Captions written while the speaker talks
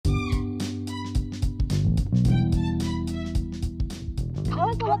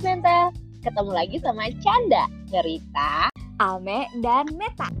Halo Sobat Mental, ketemu lagi sama Canda, Cerita, Ame, dan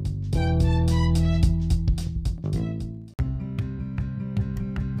Meta.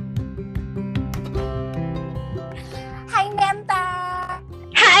 Hai Mental.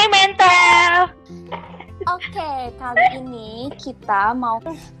 Hai Mental. Oke, kali ini kita mau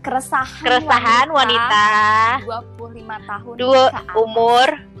keresahan wanita 25 tahun umur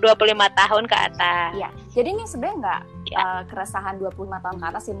 25 tahun ke atas. Ya, jadi ini sebenarnya nggak keresahan 25 tahun ke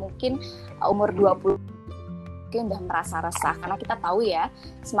atas sih, mungkin umur 20 mungkin udah merasa resah, karena kita tahu ya,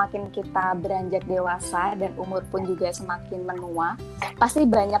 semakin kita beranjak dewasa dan umur pun juga semakin menua, pasti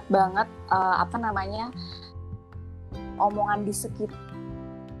banyak banget omongan di sekitar,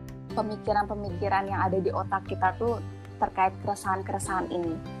 pemikiran-pemikiran yang ada di otak kita tuh terkait keresahan-keresahan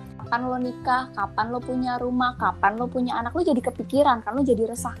ini. Kapan lo nikah, kapan lo punya rumah, kapan lo punya anak, lo jadi kepikiran kan, lo jadi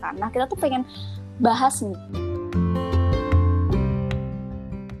resah kan. Nah, kita tuh pengen bahas nih.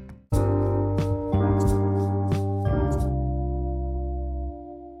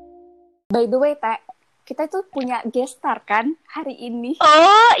 By the way, Teh, kita itu punya guest star kan hari ini.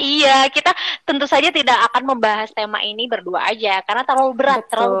 Oh iya, kita tentu saja tidak akan membahas tema ini berdua aja karena terlalu berat,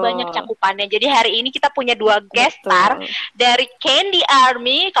 terlalu banyak cakupannya. Jadi hari ini kita punya 2 guest star dari Candy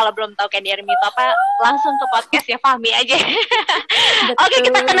Army. Kalau belum tahu Candy Army itu apa, langsung ke podcastnya Fahmi aja. Oke,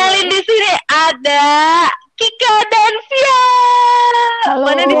 kita kenalin di sini ada Kika dan Via. Halo.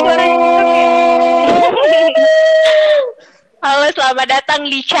 Mana di suaranya? Halo, selamat datang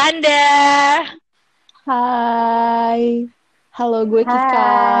di Canda. Hai. Halo, gue Kika.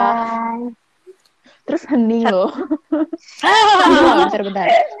 Hai. Terus hening loh. Bentar.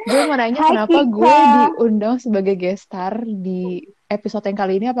 Gue mau nanya kenapa gue diundang sebagai guest star di episode yang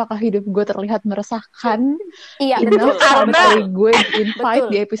kali ini. Apakah hidup gue terlihat meresahkan? Iya, betul. Sampai gue invite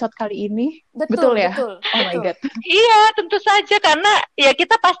betul. di episode kali ini. Betul ya? Betul. Oh my God. Iya, tentu saja, karena ya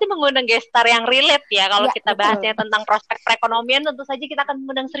kita pasti mengundang guest star yang relate ya. Kalau kita bahasnya tentang prospek perekonomian, tentu saja kita akan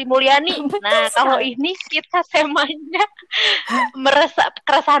mengundang Sri Mulyani. Nah, kalau ini kita temanya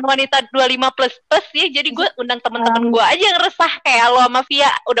keresahan wanita 25 plus ya. Jadi gue undang teman-teman gue aja yang resah, kayak lo sama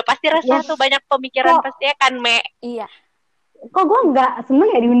Via. Udah pasti resah tuh, banyak pemikiran pasti ya kan, Me? Iya. Kok gue nggak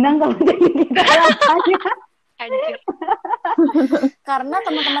seneng ya diundang kalau jadi kita Anjir. Karena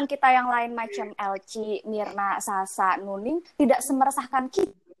teman-teman kita yang lain macam Elci, Mirna, Sasa, Nuning tidak semeresahkan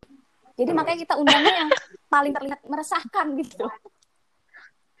kita. Jadi makanya kita undangnya yang paling terlihat meresahkan gitu.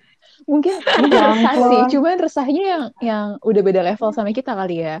 Mungkin resah sih, cuman resahnya yang udah beda level sama kita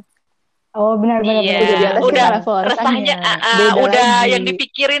kali ya. Oh benar. Iya, udah resahnya udah lagi. yang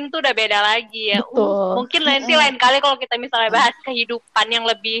dipikirin tuh udah beda lagi ya. Betul. Mungkin nanti lain kali kalau kita misalnya bahas kehidupan yang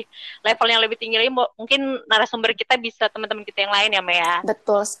lebih levelnya lebih tinggi lagi, mungkin narasumber kita bisa teman-teman kita yang lain ya, Mea.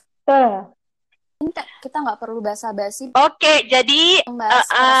 Betul. Kita nggak perlu basa-basi. Oke, jadi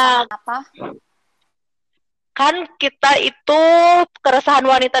apa? Kan kita itu keresahan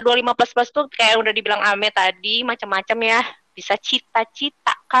wanita 25 plus tuh kayak udah dibilang Ame tadi, macam-macam ya. Bisa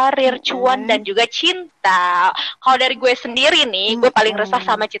cita-cita, karir, cuan, dan juga cinta. Kalau dari gue sendiri nih, gue paling resah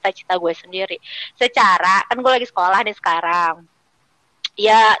sama cita-cita gue sendiri. Secara, kan gue lagi sekolah nih sekarang.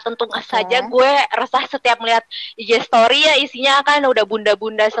 Ya, tentu saja gue resah setiap melihat IG story ya, isinya kan udah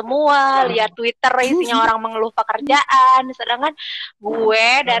bunda-bunda semua. Lihat Twitter isinya orang mengeluh pekerjaan. Sedangkan gue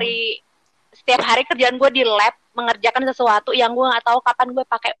dari setiap hari kerjaan gue di lab, mengerjakan sesuatu yang gue gak tahu kapan gue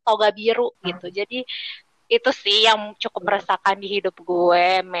pakai toga biru gitu. Jadi itu sih yang cukup meresahkan di hidup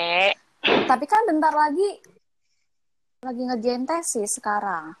gue, Me. Tapi kan bentar lagi ngerjain tesis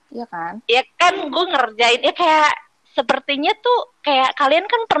sekarang, iya kan? Ya kan gue ngerjain, ya kayak sepertinya tuh kayak kalian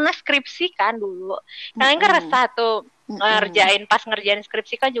kan pernah skripsi kan dulu. Kalian kan resah tuh ngerjain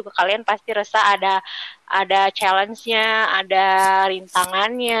skripsi kan juga kalian pasti resah, ada challenge-nya, ada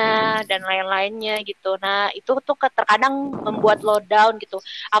rintangannya dan lain-lainnya gitu. Nah, itu tuh terkadang membuat lo down gitu.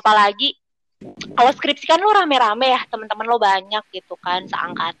 Apalagi kalau skripsi kan lo rame-rame ya, teman-teman lo banyak gitu kan,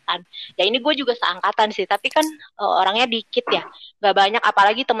 seangkatan. Ya ini gue juga seangkatan sih, tapi kan orangnya dikit ya, gak banyak.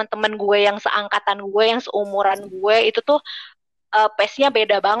 Apalagi teman-teman gue yang seangkatan gue, yang seumuran gue, itu tuh pace-nya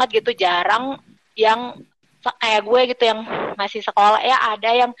beda banget gitu. Jarang yang kayak gue gitu yang masih sekolah. Ya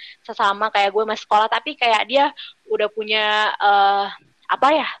ada yang sesama kayak gue masih sekolah, tapi kayak dia udah punya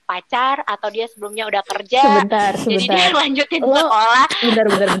pacar, atau dia sebelumnya udah kerja. Sebentar. Jadi dia lanjutin sekolah.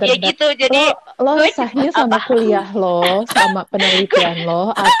 Bentar. Ya gitu, jadi lo resahnya sama kuliah lo, sama penelitian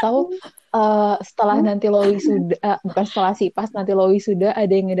lo, atau setelah nanti lo wisuda, bukan setelah sih, pas nanti lo wisuda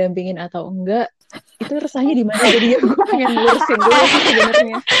ada yang ngedampingin atau enggak, itu resahnya di mana? Jadi gue pengen lurusin dulu sih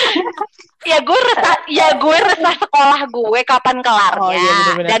sebenarnya. gue resah sekolah gue kapan kelarnya. Oh, iya,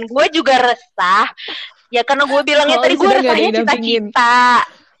 bener-bener. Dan gue juga resah Ya karena gue bilangnya Oh, tadi gue sudah nggak ada rasanya yang dampingin. cita-cita.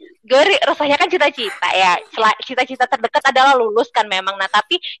 Gue rasanya kan cita-cita ya. Cita-cita terdekat adalah lulus kan memang. Nah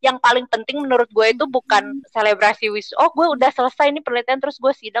tapi yang paling penting menurut gue itu bukan selebrasi wisuda. Oh gue udah selesai nih penelitian terus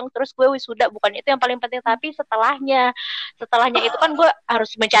gue sidang terus gue wisuda. Bukan itu yang paling penting. Tapi setelahnya itu kan gue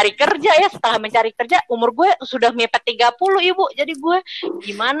harus mencari kerja ya. Setelah mencari kerja umur gue sudah mepet 30 ibu. Jadi gue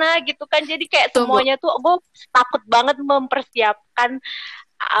gimana gitu kan. Jadi kayak semuanya tuh gue takut banget mempersiapkan.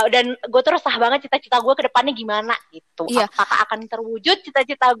 Dan gue tuh resah banget cita-cita gue ke depannya gimana gitu. Iya. Apakah akan terwujud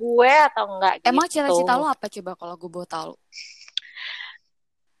cita-cita gue atau enggak gitu. Emang cita-cita lo apa coba kalau gue mau tahu?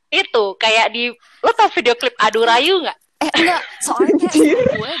 Itu kayak lo tau video klip Adu Rayu enggak? Enggak, soalnya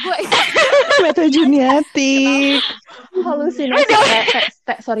gue Meta Juniati. Halusinasi.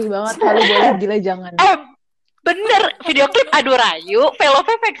 Sorry banget kalau boleh gila jangan. Bener, video klip Adu Rayu,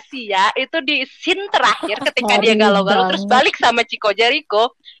 Velope Vexia itu di scene terakhir ketika dia galau-galau terus balik sama Chico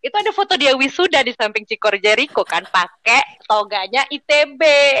Jericho, itu ada foto dia wisuda di samping Chico Jericho kan, pakai toganya ITB.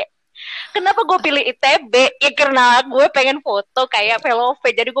 Kenapa gue pilih ITB? Ya karena gue pengen foto kayak Velope,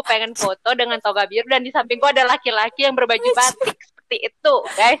 jadi gue pengen foto dengan toga biru dan di samping gue ada laki-laki yang berbaju batik seperti itu,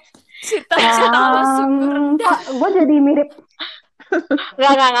 guys. Cita-cita lo sungguh rendah. Gue jadi mirip.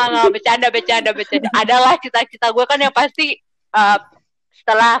 Nggak, bercanda. Adalah cita-cita gue kan yang pasti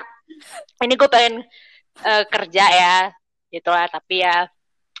setelah ini gue pengen kerja ya, gitulah. Tapi ya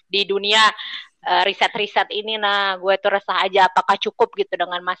di dunia riset-riset ini, nah gue tuh resah aja apakah cukup gitu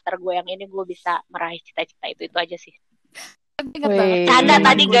dengan master gue yang ini gue bisa meraih cita-cita itu aja sih. Canda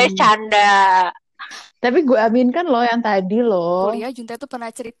tadi guys, canda. Tapi gue aminkan loh yang tadi loh. Kuliah Junta tuh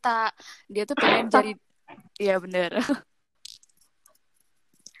pernah cerita dia tuh pengen jadi, iya bener.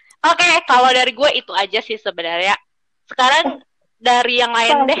 Oke, kalau dari gue itu aja sih sebenarnya. Sekarang dari yang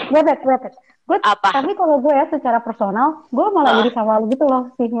lain deh. Wait. Gue, apa? tapi kalau gue ya secara personal, gue malah jadi sama lu gitu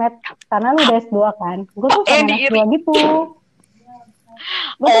loh, sih, Matt. Karena lu udah S2 kan. Gue tuh sama S2 gitu.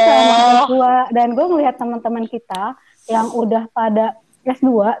 Gue tuh sama S2. Dan gue ngelihat teman-teman kita yang udah pada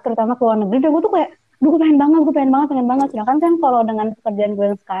S2, terutama ke luar negeri, dan gue tuh kayak, gue pengen banget. Sedangkan kan kalau dengan pekerjaan gue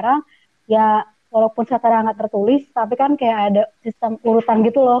yang sekarang, ya walaupun secara nggak tertulis, tapi kan kayak ada sistem urutan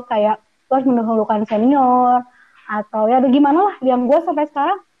gitu loh, kayak gue harus mendahulukan senior, atau ya gimana lah, yang gue sampai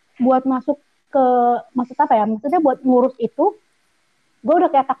sekarang buat masuk ke, maksudnya buat ngurus itu, gue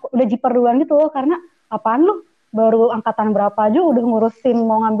udah kayak takut, udah jiper duluan gitu loh, karena apaan lu, baru angkatan berapa aja udah ngurusin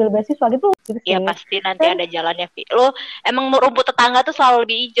mau ngambil beasiswa gitu. Iya pasti nanti ada jalannya, Vi. Lu emang rumput tetangga tuh selalu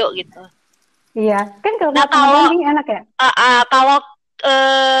lebih hijau gitu. Iya, kan kalau enak ya. Kalau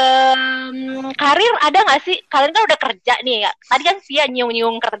karir ada nggak sih? Kalian kan udah kerja nih ya. Tadi kan Via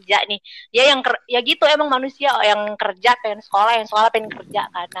nyiung kerja nih. Ya yang ya gitu emang manusia yang kerja pengen sekolah, yang sekolah pengen kerja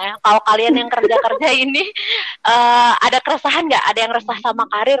kan. Nah, kalau kalian yang kerja ini ada keresahan nggak? Ada yang resah sama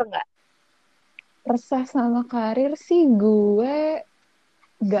karir nggak? Resah sama karir sih gue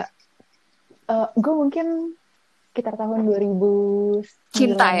nggak. Gue mungkin sekitar tahun 2019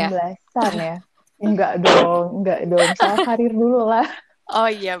 ya. Enggak dong. Soal karir dulu lah. Oh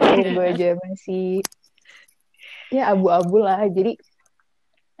iya bener. Gue aja masih ya abu-abu lah. Jadi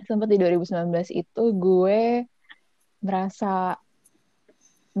sempat di 2019 itu gue merasa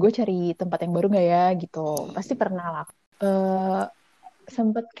gue cari tempat yang baru gak ya gitu. Pasti pernah lah.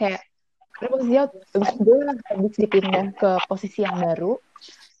 Sempet kayak posisinya gue habis dipindah ke posisi yang baru.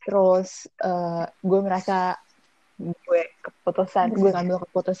 Terus gue merasa gue ngambil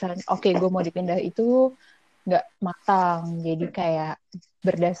keputusan oke, gue mau dipindah itu nggak matang, jadi kayak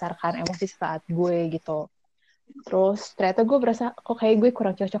berdasarkan emosi saat gue gitu. Terus ternyata gue berasa kok kayak gue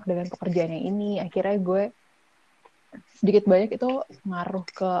kurang cocok dengan pekerjaan yang ini. Akhirnya gue sedikit banyak itu ngaruh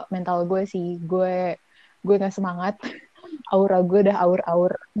ke mental gue sih. Gue nggak semangat, aura gue udah aur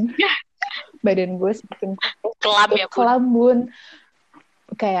badan gue semakin kelambun.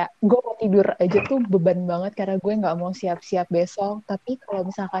 Kayak gue mau tidur aja tuh beban banget karena gue nggak mau siap-siap besok. Tapi kalau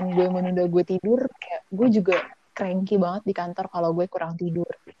misalkan gue menunda gue tidur, kayak gue juga cranky banget di kantor kalau gue kurang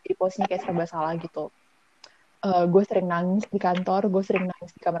tidur. Jadi posisinya kayak serba salah gitu. Gue sering nangis di kantor, gue sering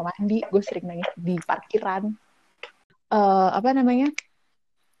nangis di kamar mandi, gue sering nangis di parkiran.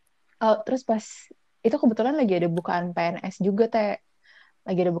 Terus pas itu kebetulan lagi ada bukaan PNS juga,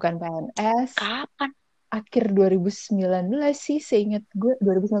 lagi ada bukaan PNS. Kapan? Akhir 2019 sih, seingat gue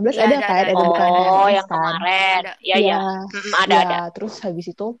 2019 ya, ada bukan yang kan? Kemarin ya ada. Terus habis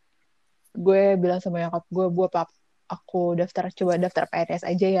itu gue bilang sama nyokap gue, aku coba daftar PNS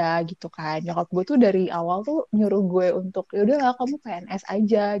aja ya gitu kan. Nyokap gue tuh dari awal tuh nyuruh gue untuk ya udahlah kamu PNS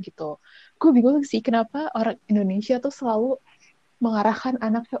aja gitu. Gue bingung sih kenapa orang Indonesia tuh selalu mengarahkan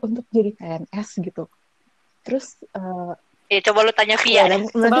anaknya untuk jadi PNS gitu. Terus Ya coba lu tanya Via deh.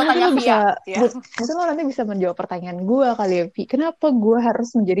 Nanti tanya lo bisa, Via, mungkin lo nanti bisa menjawab pertanyaan gue kali ya, Vi. Kenapa gue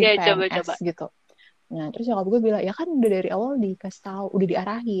harus menjadi Ya PNS coba. gitu? Nah, terus nyokap gue bilang, ya kan udah dari awal dikasih tahu, udah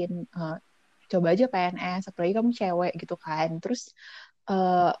diarahin, coba aja PNS, apalagi kamu cewek gitu kan. Terus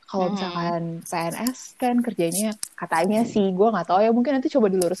kalau misalkan PNS kan kerjanya katanya sih, gue nggak tahu ya, mungkin nanti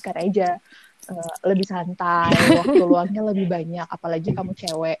coba diluruskan aja, lebih santai, waktu luangnya lebih banyak, apalagi kamu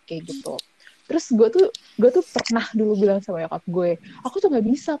cewek kayak gitu. Terus gue tuh pernah dulu bilang sama nyokap gue, aku tuh nggak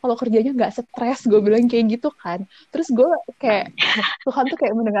bisa kalau kerjanya nggak stres, gue bilang kayak gitu kan. Terus gue kayak Tuhan tuh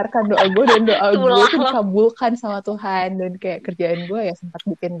kayak mendengarkan doa gue, dan doa gue tuh dikabulkan sama Tuhan, dan kayak kerjaan gue ya sempat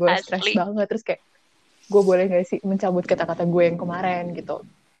bikin gue stres banget. Terus kayak gue boleh nggak sih mencabut kata-kata gue yang kemarin gitu.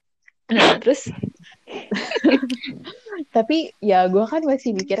 Nah terus tapi ya gue kan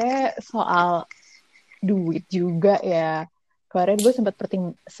masih mikirnya soal duit juga ya. Kemarin gue sempat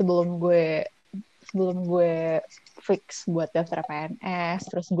sebelum gue fix buat daftar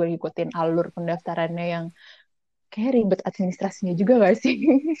PNS, terus gue ngikutin alur pendaftarannya yang kayak ribet administrasinya juga gak sih?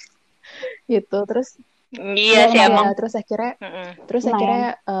 Gitu. Terus iya sih emang. Terus akhirnya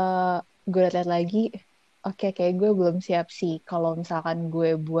gue lihat lagi, oke, kayak gue belum siap sih kalau misalkan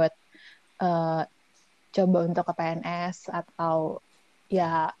gue buat coba untuk ke PNS atau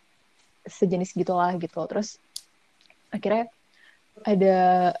ya sejenis gitulah gitu. Terus akhirnya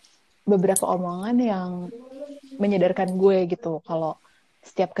ada beberapa omongan yang menyadarkan gue gitu kalau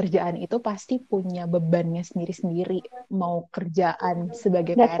setiap kerjaan itu pasti punya bebannya sendiri-sendiri. Mau kerjaan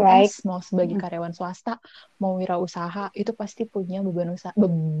sebagai PNS, mau sebagai karyawan swasta, mau wirausaha, itu pasti punya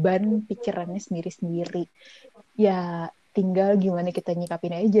beban pikirannya sendiri-sendiri. Ya tinggal gimana kita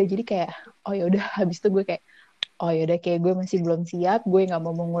nyikapin aja. Jadi kayak, oh ya udah, habis itu gue kayak, oh yaudah, kayak gue masih belum siap, gue nggak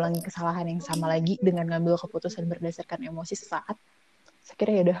mau mengulangi kesalahan yang sama lagi dengan ngambil keputusan berdasarkan emosi sesaat.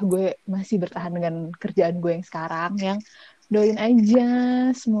 Akhirnya yaudah, gue masih bertahan dengan kerjaan gue yang sekarang, yang doain aja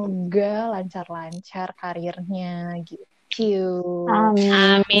semoga lancar-lancar karirnya gitu.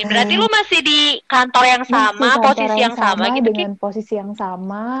 Amin. Berarti lu masih di kantor yang sama, posisi yang sama gitu, dengan posisi yang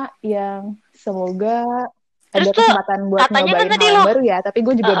sama, yang semoga ada kesempatan buat nyobain hal yang baru ya. Tapi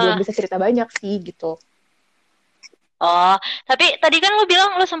gue juga belum bisa cerita banyak sih gitu. Oh, tapi tadi kan lo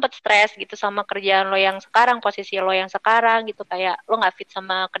bilang lo sempet stres gitu sama kerjaan lo yang sekarang, posisi lo yang sekarang gitu, kayak lo nggak fit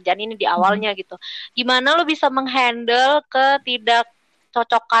sama kerjaan ini di awalnya gitu. Gimana lo bisa menghandle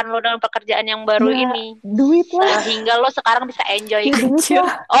ketidakcocokan lo dalam pekerjaan yang baru ini? Duit lah. Sehingga lo sekarang bisa enjoy.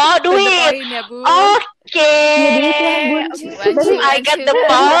 Oh, duit. Oke. I got the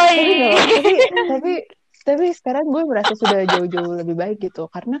point. Tapi sekarang gue merasa sudah jauh-jauh lebih baik gitu,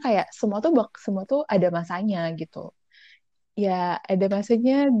 karena kayak semua tuh ada masanya gitu. Ya ada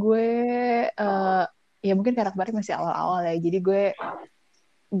masanya gue ya mungkin karena kemarin masih awal-awal ya, jadi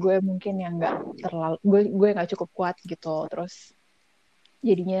gue mungkin yang nggak terlalu, gue nggak cukup kuat gitu, terus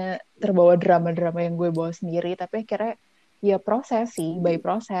jadinya terbawa drama-drama yang gue bawa sendiri. Tapi akhirnya ya proses sih, by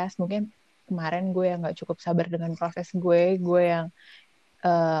proses. Mungkin kemarin gue yang nggak cukup sabar dengan proses gue yang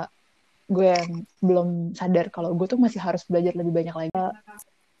belum sadar kalau gue tuh masih harus belajar lebih banyak lagi.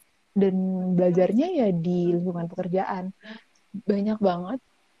 Dan belajarnya ya di lingkungan pekerjaan. Banyak banget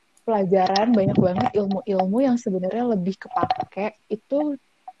pelajaran, banyak banget ilmu-ilmu yang sebenarnya lebih kepake itu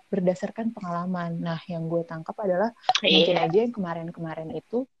berdasarkan pengalaman. Nah, yang gue tangkap adalah mungkin aja yang kemarin-kemarin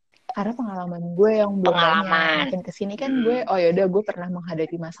itu karena pengalaman gue yang belum banyak. Makin kesini kan gue, oh yaudah, gue pernah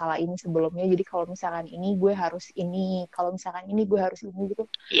menghadapi masalah ini sebelumnya, jadi kalau misalkan ini gue harus ini, kalau misalkan ini gue harus ini gitu.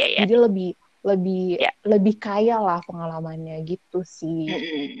 Jadi lebih kaya lah pengalamannya gitu sih.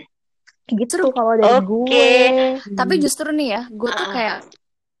 Gitu kalau dari gue. Tapi justru nih ya, gue tuh kayak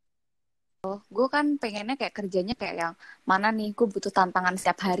gue kan pengennya kayak kerjanya kayak yang mana nih, gue butuh tantangan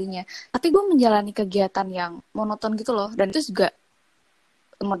setiap harinya. Tapi gue menjalani kegiatan yang monoton gitu loh, dan itu juga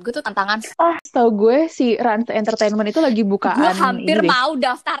menurut gue tuh tantangan. Tahu gue si Rans Entertainment itu lagi bukaan. Gue hampir mau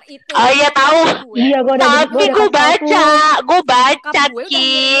daftar itu. Oh iya tahu. Iya, tapi gue baca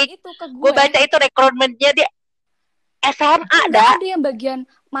Kik. Gue baca itu rekrutmennya dia SMA ada yang bagian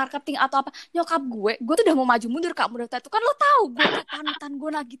marketing atau apa. Nyokap gue tuh udah mau maju mundur Kak, mau daftar itu kan. Lo tahu gue tuh panutan gue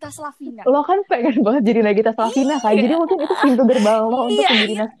Nagita Slavina. Lo kan pengen banget jadi Nagita Slavina kan. Jadi mungkin itu pintu gerbang lo untuk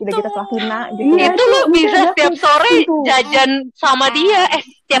menjadi Nagita Slavina gitu. Itu lo bisa setiap sore jajan sama dia.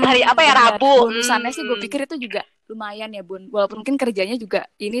 Setiap hari apa ya, Rabu. Bonusannya sih gue pikir itu juga lumayan ya Bun. Walaupun mungkin kerjanya juga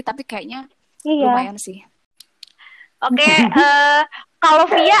ini, tapi kayaknya lumayan sih. Oke, kalau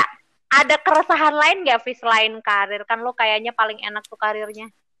Via ada keresahan lain nggak, Vi, selain karir? Kan lo kayaknya paling enak tuh karirnya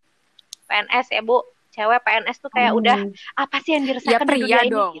PNS ya, Bu. Cewek PNS tuh kayak udah apa sih yang dirasakan di dunia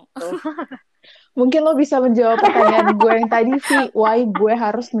ini gitu. Mungkin lo bisa menjawab pertanyaan gue yang tadi, Vi. Why gue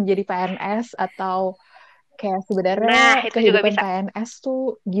harus menjadi PNS, atau kayak sebenarnya Nah, itu juga kehidupan bisa. PNS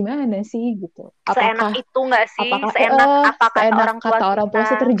tuh gimana sih gitu? Seenak itu nggak sih? Apakah Seenak apa kata seenak orang tua kata orang tua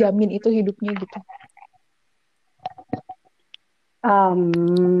sih kita? terjamin itu hidupnya gitu?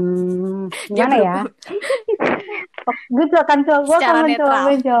 Dia Gimana ya? belum Gitu akan coba, gue akan secara mencoba netral.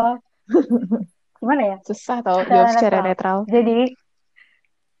 menjawab. Gimana ya? Susah tau jawab secara netral. Jadi,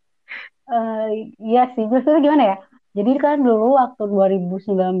 iya sih, justru gimana ya? Jadi kan dulu waktu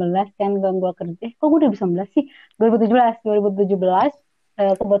 2019 kan gue kerja, kok gue udah bisa 19 sih? 2017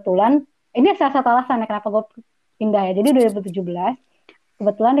 kebetulan, ini salah satu alasan ya kenapa gue pindah ya. Jadi 2017,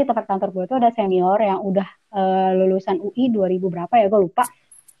 kebetulan di tempat kantor gue itu ada senior yang udah lulusan UI 2000 berapa ya, gue lupa.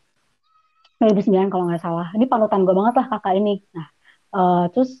 2009 kalau nggak salah. Ini panutan gue banget lah kakak ini. Nah,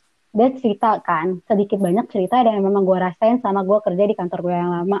 terus dia cerita kan, sedikit banyak cerita dan yang memang gue rasain sama gue kerja di kantor gue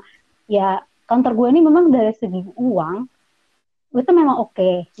yang lama. Ya, kantor gue ini memang dari segi uang, itu memang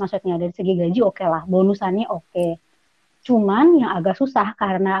oke. Maksudnya dari segi gaji oke lah, bonusannya oke. Cuman yang agak susah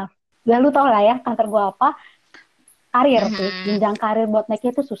karena, ya lu tau lah ya kantor gue apa, karir sih, jenjang karir buat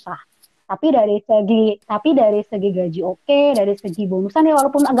naiknya itu susah. Tapi dari segi gaji oke, dari segi bonusan ya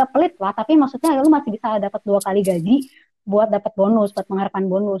walaupun agak pelit lah, tapi maksudnya lu masih bisa dapat 2 kali gaji buat dapat bonus, buat pengharapan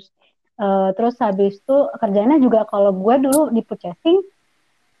bonus. Terus habis itu kerjanya juga kalau gue dulu di purchasing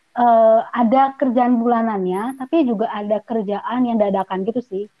ada kerjaan bulanannya, tapi juga ada kerjaan yang dadakan gitu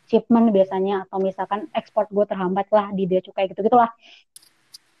sih, shipment biasanya atau misalkan ekspor gue terhambat lah di bea cukai gitu-gitulah.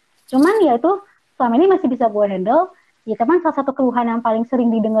 Cuman ya itu selama ini masih bisa gue handle. Ya teman salah satu keluhan yang paling sering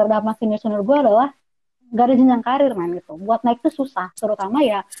didengar sama senior-senior gue adalah gak ada jenjang karir man gitu. Buat naik tuh susah, terutama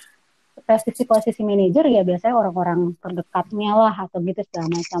ya posisi manajer ya biasanya orang-orang terdekatnya lah atau gitu segala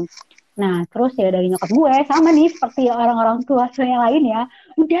macam. Nah terus ya dari nyokap gue sama nih seperti orang-orang tua yang lain ya,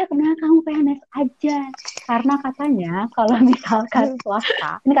 udah kenapa kamu PNS aja, karena katanya kalau misalkan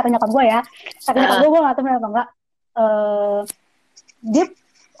swasta, ini kata nyokap gue ya, kata nyokap gue gak tahu apa enggak, dia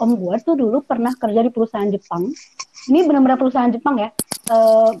om gue tuh dulu pernah kerja di perusahaan Jepang. Ini benar-benar perusahaan Jepang ya,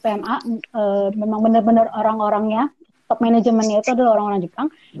 PMA, memang benar-benar orang-orangnya, top manajemennya itu adalah orang-orang Jepang.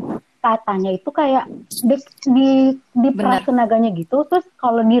 Katanya itu kayak di peras tenaganya gitu. Terus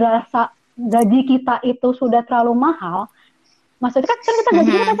kalau dirasa gaji kita itu sudah terlalu mahal, maksudnya kan kita gaji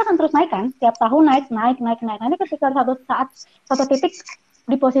kita akan terus naik kan, tiap tahun naik. Nanti ketika satu titik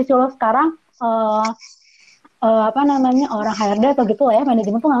di posisi lo sekarang, orang HRD atau gitu lah ya,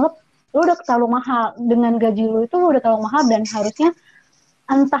 manajemen tuh nganggep lu udah terlalu mahal, dengan gaji lu itu lu udah terlalu mahal dan harusnya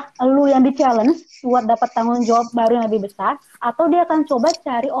entah lu yang di-challenge buat dapat tanggung jawab baru yang lebih besar, atau dia akan coba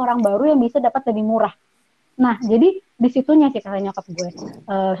cari orang baru yang bisa dapat lebih murah. Nah, jadi di situnya sih kata nyokap gue.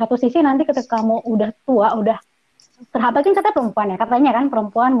 Satu sisi nanti ketika kamu udah tua, udah terhambat kan katanya perempuan ya, katanya kan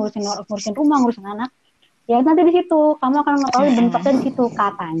perempuan ngurusin rumah, ngurusin anak. Ya nanti di situ kamu akan mengetahui bentuknya di situ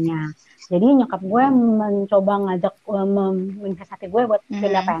katanya. Jadi nyokap gue mencoba ngajak mensiasati gue buat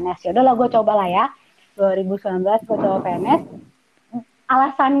pindah PNS. Ya udahlah gue cobalah ya. 2019 gue coba PNS.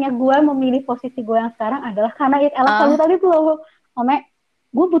 Alasannya gue memilih posisi gue yang sekarang adalah karena tadi tuh loh, Ome,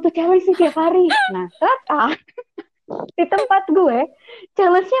 gue butuh challenge sih tiap hari. Nah, ternyata di tempat gue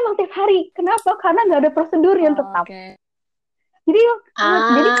challenge-nya emang tiap hari. Kenapa? Karena nggak ada prosedur yang tetap. Okay. Jadi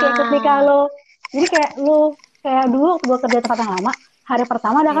kayak ketika kayak dulu gue kerja tempat yang lama, hari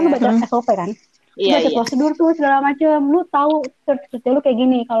pertama kan lu baca SOP kan, baca prosedur tuh segala macam, lu tahu lu kayak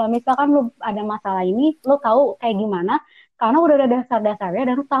gini, kalau misalkan lu ada masalah ini, lu tahu kayak gimana, karena udah ada dasar-dasarnya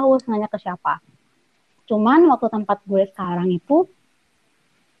dan lu tahu nanya ke siapa. Cuman waktu tempat gue sekarang itu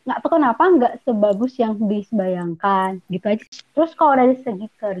nggak tahu kenapa nggak sebagus yang dibayangkan gitu aja. Terus kalau dari segi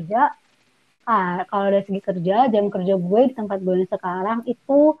kerja, jam kerja gue di tempat gue yang sekarang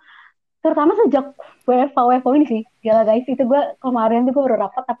itu, terutama sejak WFH ini sih, gila guys, itu gue kemarin tuh gue baru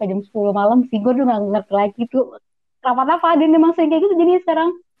rapat sampai jam 10 malam sih, gue udah gak ngerti lagi tuh rapat apa, dan memang sering kayak gitu, jadi sekarang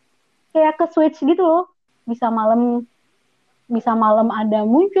kayak ke switch gitu loh, bisa malam ada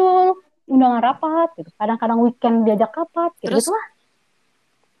muncul undangan rapat gitu, kadang-kadang weekend diajak rapat gitu lah.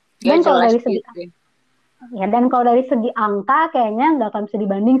 Dan kalau dari segi dan kalau dari segi angka kayaknya nggak akan bisa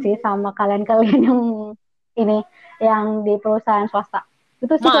dibanding sih sama kalian-kalian yang di perusahaan swasta.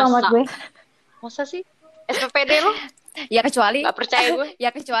 Itu sih kalau menurut gue. Masa sih? SPPD lo? Ya kecuali gak percaya gue. Ya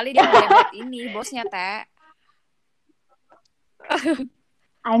kecuali dia hebat ini bosnya Teh.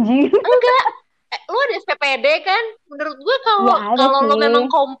 Anjing. Enggak. Lu ada SPPD kan? Menurut gue kalau lu memang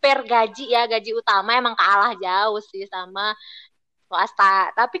compare gaji utama emang kalah jauh sih sama swasta.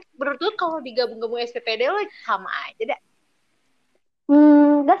 Tapi menurut gue kalau digabung-gabung SPPD lo sama aja deh.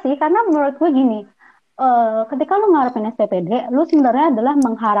 Enggak sih, karena menurut gue gini. Ketika lu ngarepin SPPD, lu sebenarnya adalah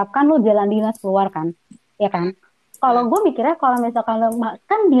mengharapkan lu jalan dinas keluar kan, ya kan? Kalau gue mikirnya kalau misalkan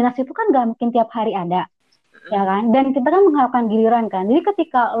kan dinas itu kan gak mungkin tiap hari ada. ya kan? Dan kita kan mengharapkan giliran kan. Jadi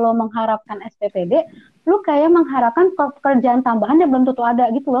ketika lo mengharapkan SPPD, lo kayak mengharapkan pekerjaan tambahan yang belum tentu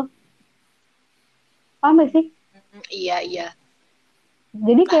ada gitu loh. Paham gak sih? Iya.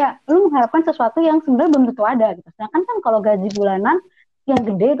 Jadi kayak lo mengharapkan sesuatu yang sebenarnya belum tentu ada gitu. Sedangkan kan kalau gaji bulanan yang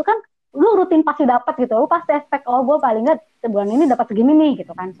gede itu kan lo rutin pasti dapat gitu. Lo pasti expect, oh gue paling nggak sebulan ini dapat segini nih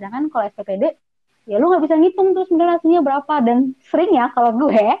gitu kan. Sedangkan kalau SPPD ya lu nggak bisa ngitung tuh sebenarnya hasilnya berapa. Dan sering ya kalau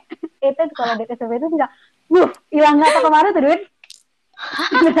gue itu kalau di SPP itu bisa hilang nggak tau kemana tuh duit.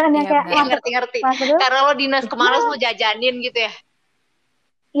 Beneran yang kayak ngerti. Karena lo dinas kemarin lo jajanin gitu ya.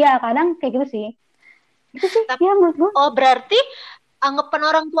 Iya kadang kayak gitu sih. Itu sih ya menurut gue. Oh berarti anggapan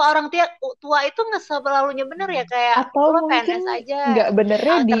orang tua itu nggak selalunya benar ya, kayak atau lo PNS aja. Nggak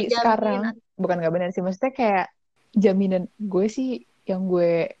benernya di terjamin. sekarang, bukan nggak bener sih, maksudnya kayak jaminan gue sih yang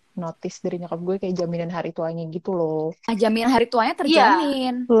gue notice dari nyokap gue kayak jaminan hari tuanya gitu loh. Jaminan hari tuanya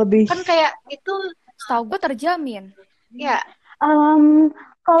terjamin. Lebih kan kayak itu setahu gue terjamin. Ya.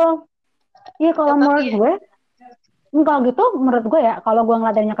 Kalau menurut gue kalau gitu menurut gue ya, kalau gue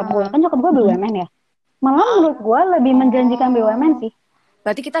ngeliat dari nyokap gue kan nyokap gue BUMN ya. Malah menurut gue lebih menjanjikan BUMN sih.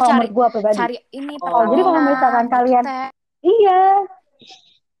 Berarti kita cari ini jadi kalau misalkan kalian iya.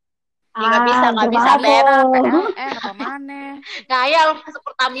 Nggak bisa PLN apa mana? Ngayal masuk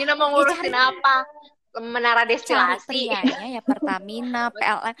Pertamina mau ngurusin apa? Menara destilasi. Ya Pertamina,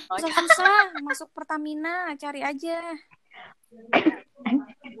 PLN. Susah masuk Pertamina, cari aja.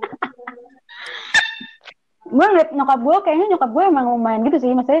 Gue ngeliat kayaknya nyokap gue emang lumayan gitu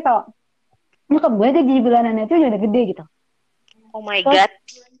sih. Maksudnya kalau nyokap gue gaji bulanannya itu udah gede gitu. Oh my god.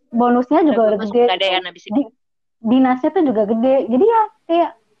 Bonusnya juga udah gede. Dinasnya tuh juga gede. Jadi ya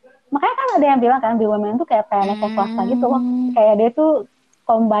kayak makanya kan ada yang bilang kan BUMN tuh kayak PNS swasta gitu loh. Kayak dia tuh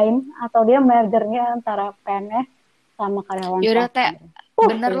combine atau dia mergernya antara PNS sama karyawan. Yaudah Teh,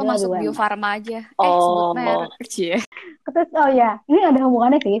 bener lo masuk Bio Farma aja. Sebut merek. Terus ini ada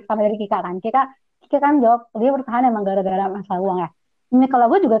hubungannya sih sama dari Kika kan. Kika kan jawab dia bertahan emang gara-gara masalah uang ya. Ini kalau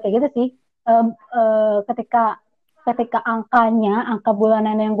gue juga kayak gitu sih. Ketika angka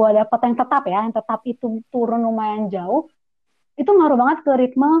bulanan yang gue dapat yang tetap itu turun lumayan jauh, itu ngaruh banget ke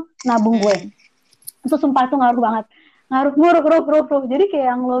ritme nabung gue. Itu sumpah itu ngaruh banget. Ngaruh. Jadi kayak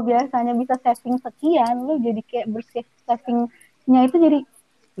yang lo biasanya bisa saving sekian, lo jadi kayak savingnya itu jadi,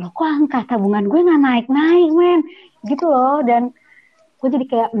 lo kok angka tabungan gue nggak naik-naik, men. Gitu loh. Dan gue jadi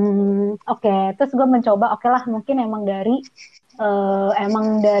kayak, oke. Terus gue mencoba, oke lah mungkin emang dari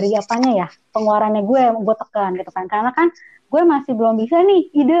apanya ya, pengeluarannya gue tekan gitu kan. Karena kan gue masih belum bisa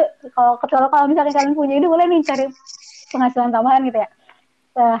nih ide, kalau misalnya kalian punya ide boleh nih cari penghasilan tambahan gitu ya,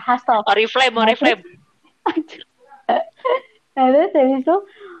 hustle. Oriflame. Terus habis itu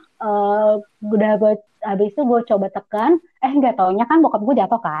habis itu gue coba tekan, nggak taunya kan bokap gue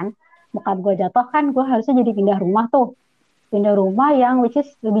jatuh kan, gue harusnya jadi pindah rumah yang which is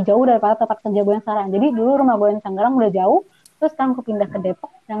lebih jauh daripada tempat kerja gue yang sekarang. Jadi dulu rumah gue yang Tangerang udah jauh, terus kan gue pindah ke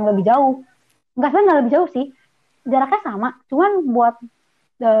Depok yang lebih jauh. Nggak lebih jauh sih, jaraknya sama, cuman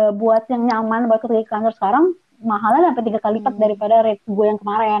buat yang nyaman buat ke kantor sekarang mahalnya sampai 3 kali lipat daripada rate gue yang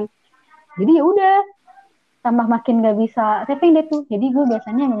kemarin. Jadi ya udah tambah makin gak bisa saving deh tuh. Jadi gue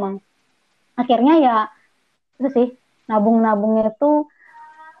biasanya memang akhirnya ya itu sih, nabungnya tuh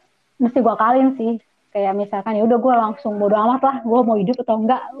mesti gue akalin sih. Kayak misalkan ya udah gue langsung bodo amat lah, gue mau hidup atau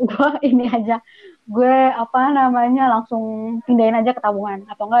enggak, gue ini aja, gue langsung pindahin aja ke tabungan.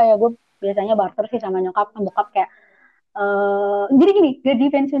 Atau enggak ya gue biasanya barter sih sama bokap kayak jadi gini, gaji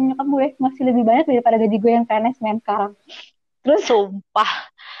pensiun nyokap gue masih lebih banyak daripada gaji gue yang PNS men sekarang. Terus sumpah,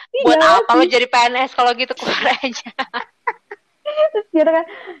 buat apa lo jadi PNS kalau gitu, keluar aja. Terus yaudah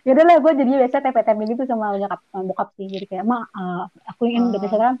lah gue jadinya biasa TP-TP gitu sama bokap sih. Jadi kayak aku ingin udah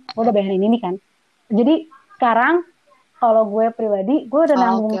sekarang gue udah bayarin ini kan. Jadi sekarang kalau gue pribadi gue udah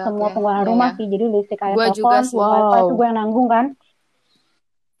nanggung semua pengeluaran rumah sih. Jadi listrik, air, telepon, wifi itu gue yang nanggung kan.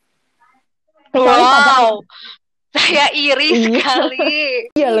 Wow, saya iri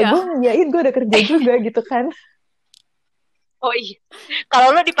sekali. Iya lah, gue nyain gue udah kerja juga gitu kan. Oh iya,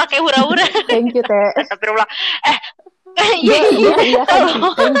 kalau lo dipakai hura-hura. Thank you Teh. Astagfirullah. Iya,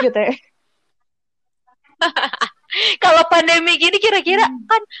 thank you Teh. Kalau pandemi gini kira-kira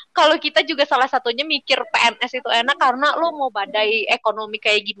kan kalau kita juga salah satunya mikir PNS itu enak karena lo mau badai ekonomi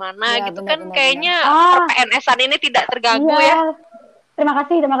kayak gimana ya, gitu bener, kan kayaknya PNS-an ini tidak terganggu ya. Terima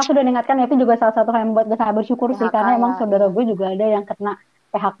kasih udah mengingatkan. Itu juga salah satu hal yang buat gue sangat bersyukur sih, karena emang saudara gue juga ada yang kena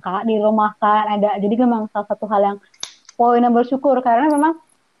PHK, dirumahkan ada. Jadi memang salah satu hal yang poin yang bersyukur, karena memang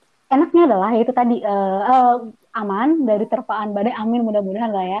enaknya adalah itu tadi aman dari terpaan badai, amin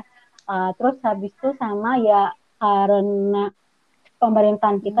mudah-mudahan lah ya. Terus habis itu sama ya karena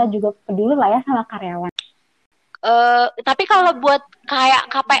pemerintahan kita juga peduli lah ya sama karyawan. Tapi kalau buat kayak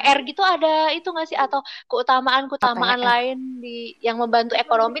KPR gitu ada itu nggak sih, atau keutamaan KPR. lain yang membantu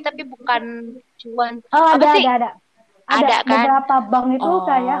ekonomi tapi bukan cuan? Oh, Apa sih? Ada kan? beberapa bank itu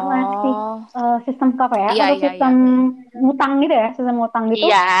kayak ngasih sistem KPR atau sistem ngutang gitu ya, sistem ngutang gitu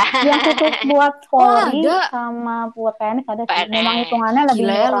yang khusus buat Polri sama buat PNS ada sih. Memang hitungannya lebih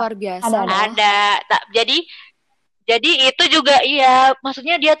murah. Luar biasa. Ada. Jadi itu juga iya,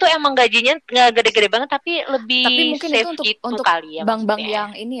 maksudnya dia tuh emang gajinya nggak gede-gede banget tapi lebih mungkin safe itu gitu untuk kali ya. Bank-bank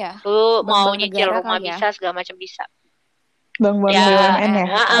yang ini ya. Lu mau bank nyicil rumah ya? bisa, segala macam bisa. Bank-bank BUMN ya?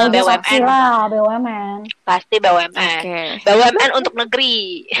 BUMN lah, BUMN. Pasti BUMN. BUMN untuk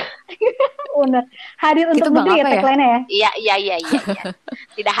negeri. Udah hadir untuk itu negeri ya tagline-nya ya? Iya.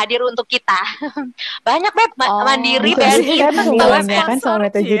 Tidak hadir untuk kita. Banyak Beb, Mandiri, BNI. BNI kan sama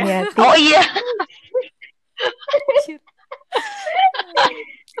Meta Juniati. Oh iya.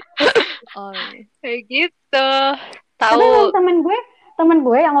 Kayak gitu. Tahu. Tapi temen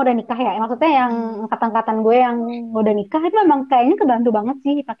gue yang udah nikah ya, maksudnya yang angkatan gue yang udah nikah itu memang kayaknya kebantu banget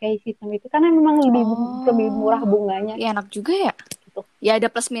sih pakai sistem itu karena memang lebih murah bunganya. Iya, enak juga ya. Gitu. Ya ada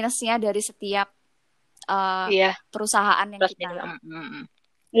plus minusnya dari setiap perusahaan yang plus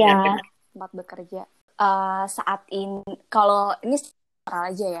kita tempat bekerja. Saat ini kalau ini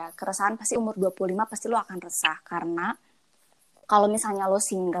aja ya, keresahan pasti umur 25 pasti lo akan resah karena kalau misalnya lo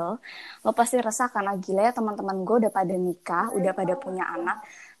single, lo pasti resah karena gila ya teman-teman gue udah pada nikah, udah pada punya anak.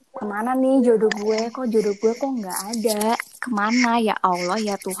 Kemana nih jodoh gue? Kok jodoh gue kok nggak ada? Kemana ya Allah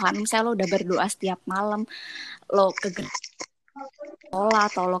ya Tuhan? Misalnya lo udah berdoa setiap malam, lo ke sekolah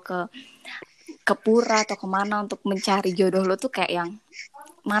atau lo ke pura atau kemana untuk mencari jodoh lo tuh kayak yang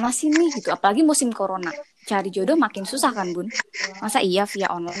mana sih nih gitu. Apalagi musim corona. Cari jodoh makin susah kan Bun, masa iya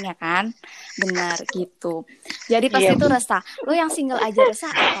via online ya kan, benar gitu. Jadi pasti itu resah. Lo yang single aja resah,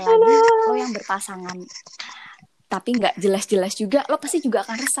 apalagi lo yang berpasangan tapi nggak jelas-jelas juga, lo pasti juga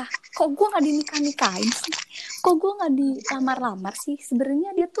akan resah. Kok gue nggak dinikah-nikahin sih? Kok gue nggak dilamar-lamar sih? Sebenarnya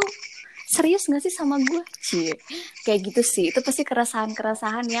dia tuh serius nggak sih sama gue? Kayak gitu sih. Itu pasti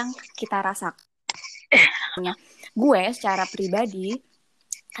keresahan-keresahan yang kita rasakan. Gue secara pribadi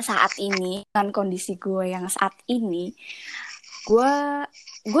saat ini dengan kondisi gue yang saat ini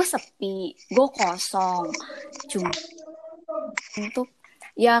gue sepi, gue kosong, cuma untuk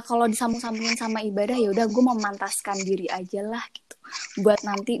ya kalau disambung-sambungin sama ibadah ya udah gue memantaskan diri aja lah gitu buat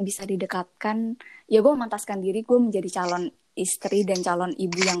nanti bisa didekatkan, ya gue memantaskan diri gue menjadi calon istri dan calon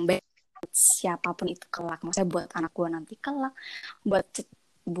ibu yang baik siapapun itu kelak, maksudnya buat anak gue nanti kelak,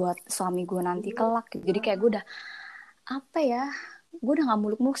 buat suami gue nanti kelak gitu. Jadi kayak gue udah apa ya, gue udah gak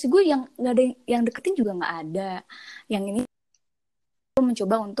muluk-muluk sih, gue yang gak ada yang deketin juga gak ada. Yang ini gue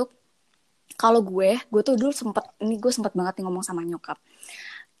mencoba untuk kalau gue tuh dulu sempet banget nih ngomong sama nyokap,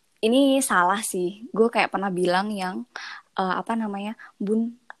 ini salah sih, gue kayak pernah bilang yang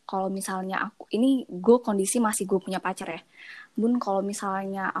Bun, kalau misalnya aku ini gue kondisi masih gue punya pacar ya Bun, kalau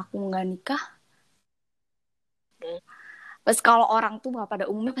misalnya aku gak nikah, pas kalau orang tuh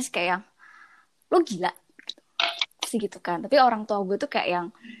pada umumnya pasti kayak yang lo gila gitu kan. Tapi orang tua gue tuh kayak yang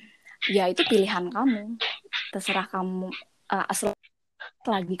ya itu pilihan kamu, terserah kamu,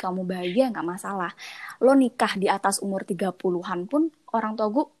 selagi kamu bahagia nggak masalah. Lo nikah di atas umur 30-an pun orang tua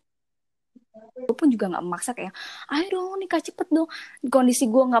gue pun juga nggak memaksa kayak ayo dong nikah cepet dong.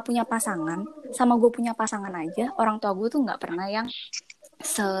 Kondisi gue nggak punya pasangan sama gue punya pasangan aja, orang tua gue tuh nggak pernah yang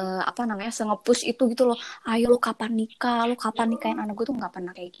nge-push itu gitu loh. Ayo lo kapan nikahin anak gue, tuh nggak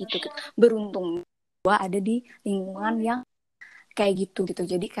pernah kayak gitu. Beruntung gue ada di lingkungan yang kayak gitu.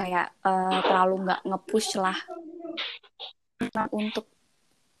 Jadi kayak terlalu nggak nge-push lah untuk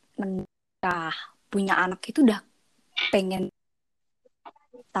menikah, punya anak itu udah pengen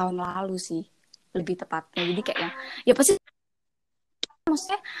tahun lalu sih lebih tepatnya. Jadi kayak ya pasti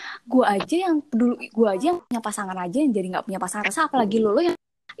maksudnya gue aja yang punya pasangan aja yang jadi nggak punya pasangan rasa, apalagi lo yang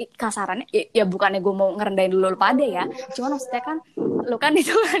kasarannya ya bukannya gue mau ngerendahin lo pada ya, cuma maksudnya kan lo kan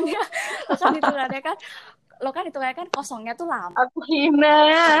hitungannya kan kosongnya tuh lama, aku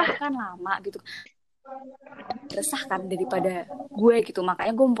hina kan lama gitu, resah kan daripada gue gitu.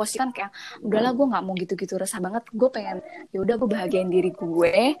 Makanya gue memposisikan kayak udahlah gue nggak mau gitu resah banget, gue pengen ya udah gue bahagiain diri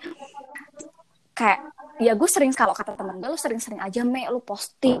gue. Kayak ya gue sering, kalau kata temen gue, lo sering-sering aja lo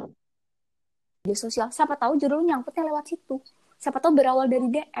posting di sosial, siapa tahu jodoh lo nyangkutnya lewat situ, siapa tahu berawal dari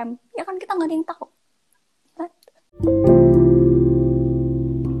DM, ya kan kita nggak ada yang tahu.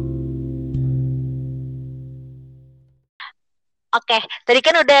 Oke, tadi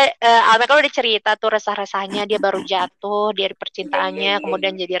kan udah Almeka udah cerita tuh resah-resahnya dia baru jatuh dari percintaannya,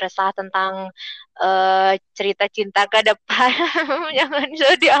 kemudian jadi resah tentang cerita cinta ke depan. Jangan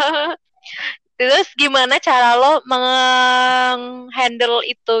sedih. Terus gimana cara lo menghandle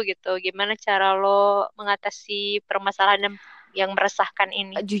itu gitu? Gimana cara lo mengatasi permasalahan yang meresahkan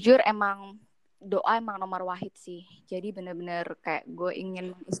ini? Jujur emang doa emang nomor wahid sih. Jadi bener-bener kayak gue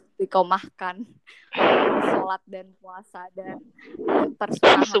ingin istiqomahkan sholat dan puasa dan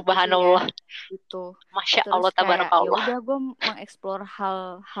persunahan Subhanallah. itu. Masya Terus Allah, tabarakallah. Ya udah gue mengeksplor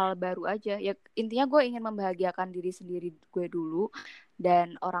hal-hal baru aja. Ya intinya gue ingin membahagiakan diri sendiri gue dulu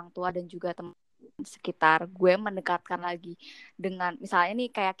dan orang tua dan juga teman sekitar. Gue mendekatkan lagi dengan misalnya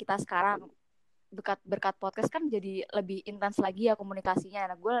nih kayak kita sekarang berkat podcast kan jadi lebih intens lagi ya komunikasinya.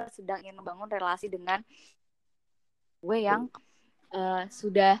 Nah, gue sedang ingin membangun relasi dengan gue yang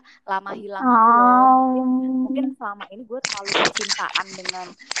sudah lama hilang itu loh. Mungkin selama ini gue terlalu kecintaan dengan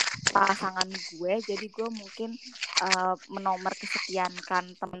pasangan gue, jadi gue mungkin menomor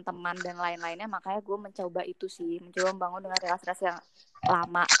kesekiankan teman-teman dan lain-lainnya. Makanya gue mencoba itu sih, mencoba membangun dengan relasi-relasi yang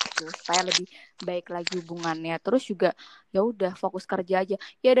lama gitu, supaya lebih baik lagi hubungannya. Terus juga ya udah fokus kerja aja.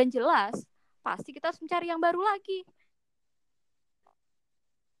 Ya dan jelas pasti kita harus mencari yang baru lagi.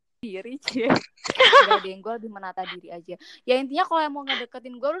 Diri cie. Gak ada yang gue lebih menata diri aja. Ya intinya kalau yang mau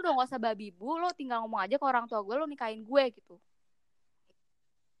ngedeketin gue, lu udah gak usah babi bu, lo tinggal ngomong aja ke orang tua gue, lo nikahin gue gitu.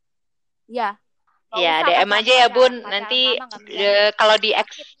 Ya. Ya DM aja ya bun. Nanti kalau di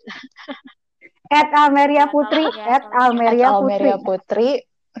X @Almeria Putri, @Almeria Putri.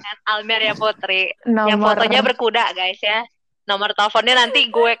 Almeria Putri. Yang fotonya berkuda guys ya. Nomor teleponnya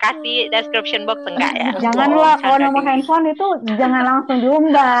nanti gue kasih description box enggak ya? Janganlah kalau nomor handphone itu jangan langsung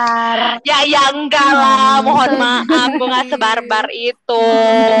diumbar. Ya enggak lah, mohon maaf, gue nggak sebarbar itu.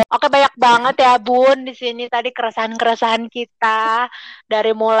 Oke, banyak banget ya bun di sini tadi keresahan-keresahan kita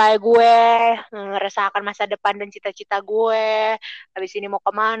dari mulai gue meresahkan masa depan dan cita-cita gue. Habis ini mau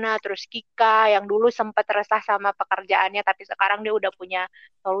kemana? Terus Kika yang dulu sempat resah sama pekerjaannya, tapi sekarang dia udah punya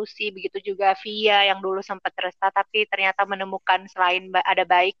solusi. Begitu juga Via yang dulu sempat resah, tapi ternyata menemukan selain ada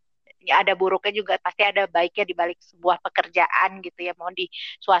baik, ya ada buruknya juga, pasti ada baiknya di balik sebuah pekerjaan gitu ya, mau di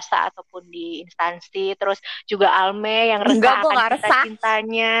swasta ataupun di instansi. Terus juga Alme yang resah akan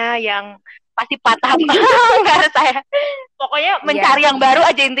cinta-cintanya yang pasti patah banget saya. Pokoknya mencari yang baru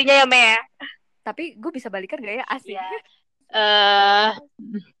aja intinya ya Me. Tapi gue bisa balikan gak ya? Asik.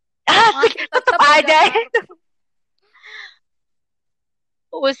 Asik tetep aja ya.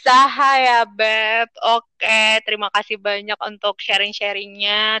 Usaha ya Beb. Oke, terima kasih banyak untuk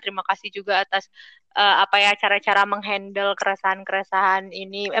sharing-sharingnya. Terima kasih juga atas cara-cara menghandle keresahan-keresahan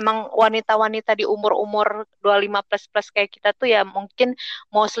ini. Emang wanita-wanita di umur-umur 25 plus kayak kita tuh ya mungkin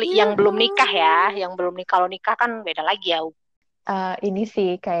mostly yang belum nikah ya, yang belum nikah. Kalau nikah kan beda lagi ya. Ini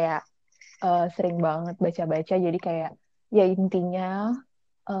sih kayak sering banget baca-baca, jadi kayak ya intinya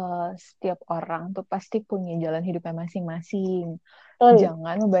setiap orang tuh pasti punya jalan hidupnya masing-masing.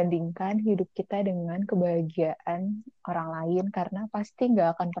 Jangan membandingkan hidup kita dengan kebahagiaan orang lain, karena pasti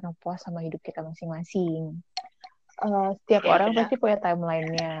nggak akan pernah puas sama hidup kita masing-masing. Setiap orang pasti punya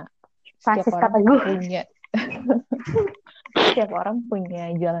timeline-nya. Setiap orang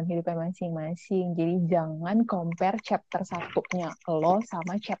punya jalan hidupnya masing-masing. Jadi jangan compare chapter 1-nya lo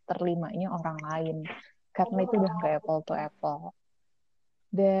sama chapter 5-nya orang lain. Karena itu udah kayak apple to apple.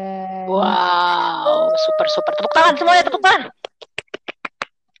 Dan wow, super tepuk tangan semuanya, tepuk tangan.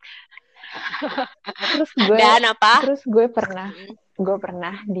 Terus gue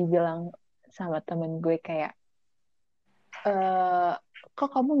pernah dibilang sama temen gue kayak kok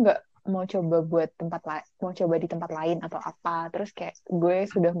kamu nggak mau coba di tempat lain atau apa. Terus kayak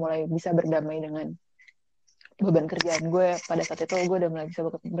gue sudah mulai bisa berdamai dengan beban kerjaan gue. Pada saat itu gue udah mulai bisa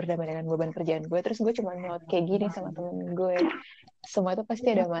berdamai dengan beban kerjaan gue. Terus gue cuma nyot kayak gini sama temen gue, semua itu pasti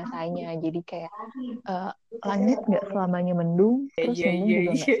ada masanya. Jadi kayak langit nggak selamanya mendung, terus mendung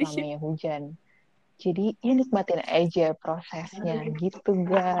juga nggak selamanya hujan. Jadi ya nikmatin aja prosesnya gitu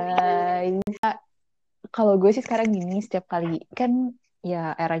guys. Kalau gue sih sekarang gini, setiap kali kan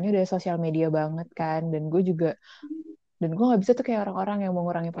ya eranya udah sosial media banget kan, dan gue nggak bisa tuh kayak orang-orang yang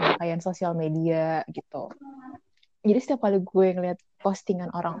mengurangi pemakaian sosial media gitu. Jadi setiap kali gue ngeliat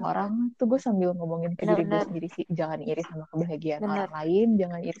postingan orang-orang tuh gue sambil ngomongin ke diri gue sendiri sih, jangan iri sama kebahagiaan orang lain,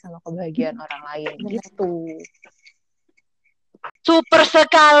 jangan iri sama kebahagiaan orang lain gitu. Super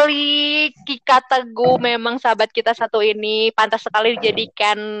sekali Kika Teguh, memang sahabat kita satu ini pantas sekali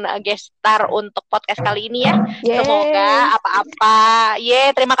dijadikan guest star untuk podcast kali ini ya. Yeay. Semoga apa-apa.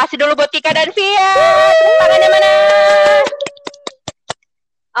 Terima kasih dulu buat Kika dan Via. Tepuk tangannya mana?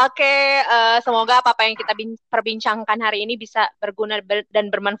 Oke, semoga apa-apa yang kita perbincangkan hari ini bisa berguna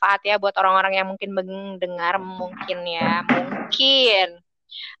dan bermanfaat ya buat orang-orang yang mungkin mendengar, mungkin.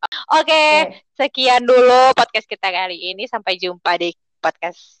 Oke, sekian dulu podcast kita kali ini. Sampai jumpa di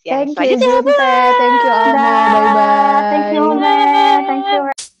podcast yang Thank you selanjutnya. Junte, thank you Alma, bye bye. Thank you, Thank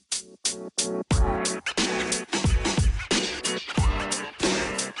you.